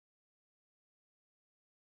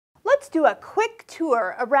let's do a quick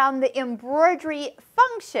tour around the embroidery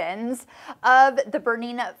functions of the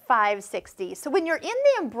Bernina 560. So when you're in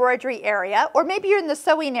the embroidery area, or maybe you're in the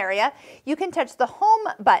sewing area, you can touch the home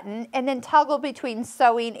button and then toggle between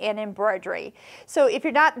sewing and embroidery. So if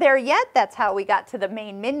you're not there yet, that's how we got to the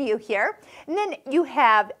main menu here. And then you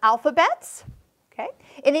have alphabets. Okay.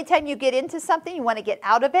 Anytime you get into something, you want to get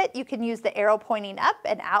out of it, you can use the arrow pointing up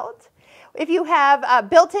and out. If you have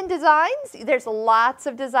built-in designs, there's lots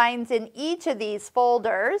of designs in each of these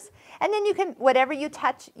folders. And then you can, whatever you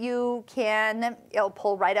touch, it'll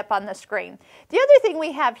pull right up on the screen. The other thing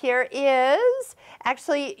we have here is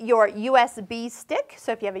actually your USB stick.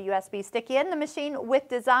 So if you have a USB stick in the machine with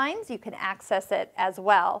designs, you can access it as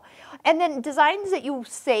well. And then designs that you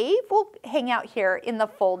save will hang out here in the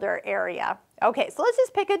folder area. Okay, so let's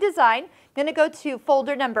just pick a design. I'm going to go to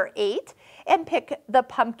folder number 8 and pick the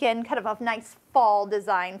pumpkin, kind of a nice fall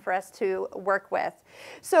design for us to work with.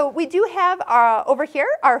 So we do have over here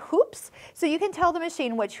our hoops, so you can tell the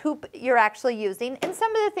machine which hoop you're actually using, and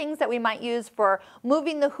some of the things that we might use for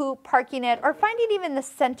moving the hoop, parking it, or finding even the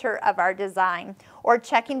center of our design, or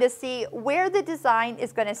checking to see where the design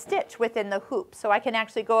is going to stitch within the hoop. So I can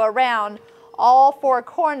actually go around all 4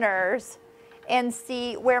 corners and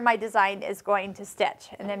see where my design is going to stitch,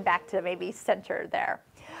 and then back to maybe center there.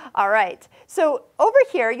 All right, so over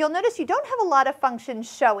here, you'll notice you don't have a lot of functions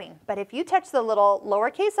showing, but if you touch the little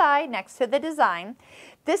lowercase I next to the design,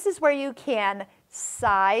 this is where you can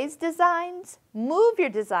size designs, move your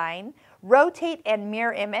design, rotate and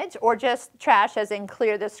mirror image, or just trash as in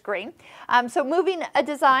clear the screen. So moving a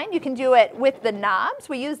design, you can do it with the knobs.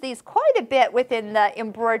 We use these quite a bit within the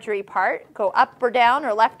embroidery part. Go up or down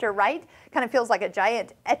or left or right. Kind of feels like a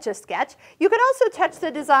giant Etch-a-Sketch. You can also touch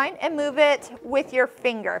the design and move it with your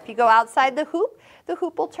finger. If you go outside the hoop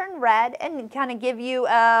will turn red and kind of give you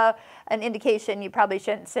an indication you probably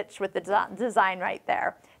shouldn't stitch with the design right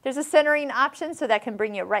there. There's a centering option, so that can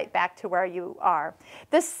bring you right back to where you are.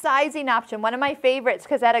 The sizing option, one of my favorites,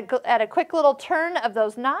 because at a quick little turn of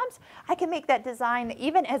those knobs, I can make that design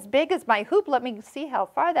even as big as my hoop. Let me see how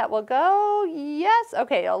far that will go. Yes,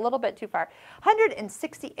 okay, a little bit too far.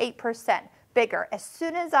 168% bigger. As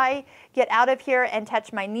soon as I get out of here and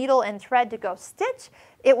touch my needle and thread to go stitch,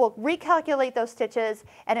 it will recalculate those stitches,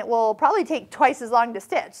 and it will probably take twice as long to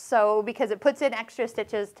stitch. So because it puts in extra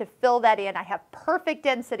stitches to fill that in, I have perfect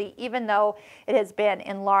density even though it has been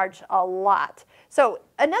enlarged a lot. So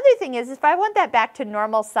another thing is, if I want that back to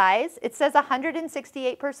normal size, it says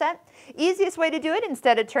 168%. Easiest way to do it,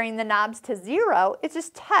 instead of turning the knobs to 0, is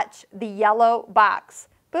just touch the yellow box.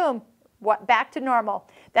 Boom. Back to normal.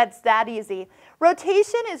 That's that easy.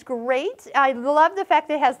 Rotation is great. I love the fact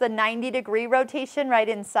that it has the 90-degree rotation right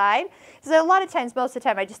inside. So a lot of times, most of the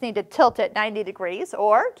time, I just need to tilt it 90 degrees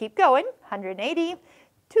or keep going, 180,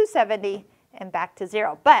 270, and back to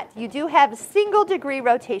 0. But you do have single-degree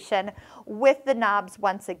rotation with the knobs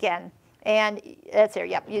once again. And that's here,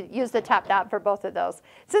 yep, you use the top knob for both of those.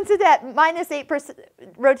 Since it's at -8%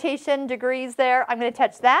 rotation degrees there, I'm going to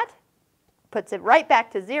touch that. Puts it right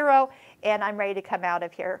back to 0, and I'm ready to come out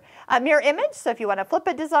of here. Mirror image, so if you want to flip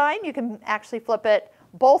a design, you can actually flip it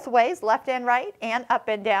both ways, left and right, and up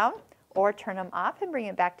and down, or turn them off and bring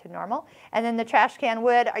it back to normal. And then the trash can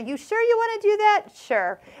would, are you sure you want to do that?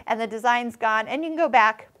 Sure. And the design's gone, and you can go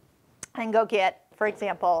back and go get, for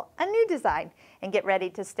example, a new design and get ready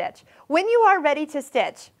to stitch. When you are ready to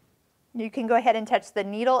stitch, you can go ahead and touch the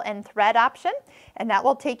needle and thread option, and that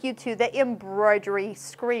will take you to the embroidery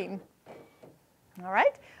screen. All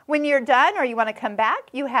right, when you're done or you want to come back,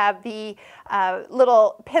 you have the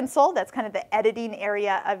little pencil. That's kind of the editing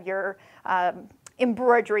area of your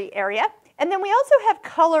embroidery area. And then we also have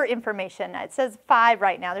color information. It says 5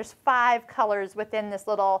 right now. There's 5 colors within this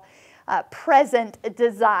little present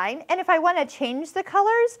design. And if I want to change the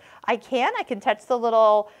colors, I can. I can touch the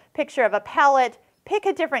little picture of a palette, pick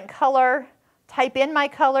a different color, type in my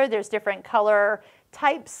color. There's different color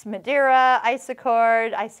types, Madeira,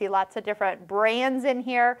 Isacord. I see lots of different brands in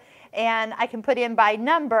here, and I can put in by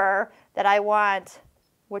number that I want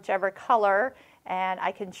whichever color, and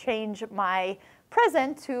I can change my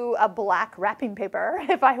present to a black wrapping paper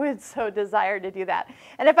if I would so desire to do that.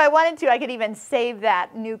 And if I wanted to, I could even save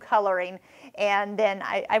that new coloring, and then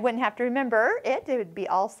I wouldn't have to remember it. It would be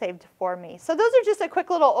all saved for me. So those are just a quick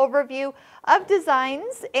little overview of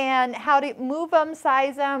designs and how to move them,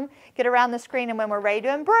 size them, get around the screen, and when we're ready to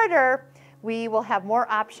embroider, we will have more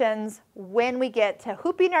options when we get to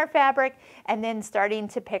hooping our fabric and then starting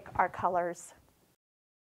to pick our colors.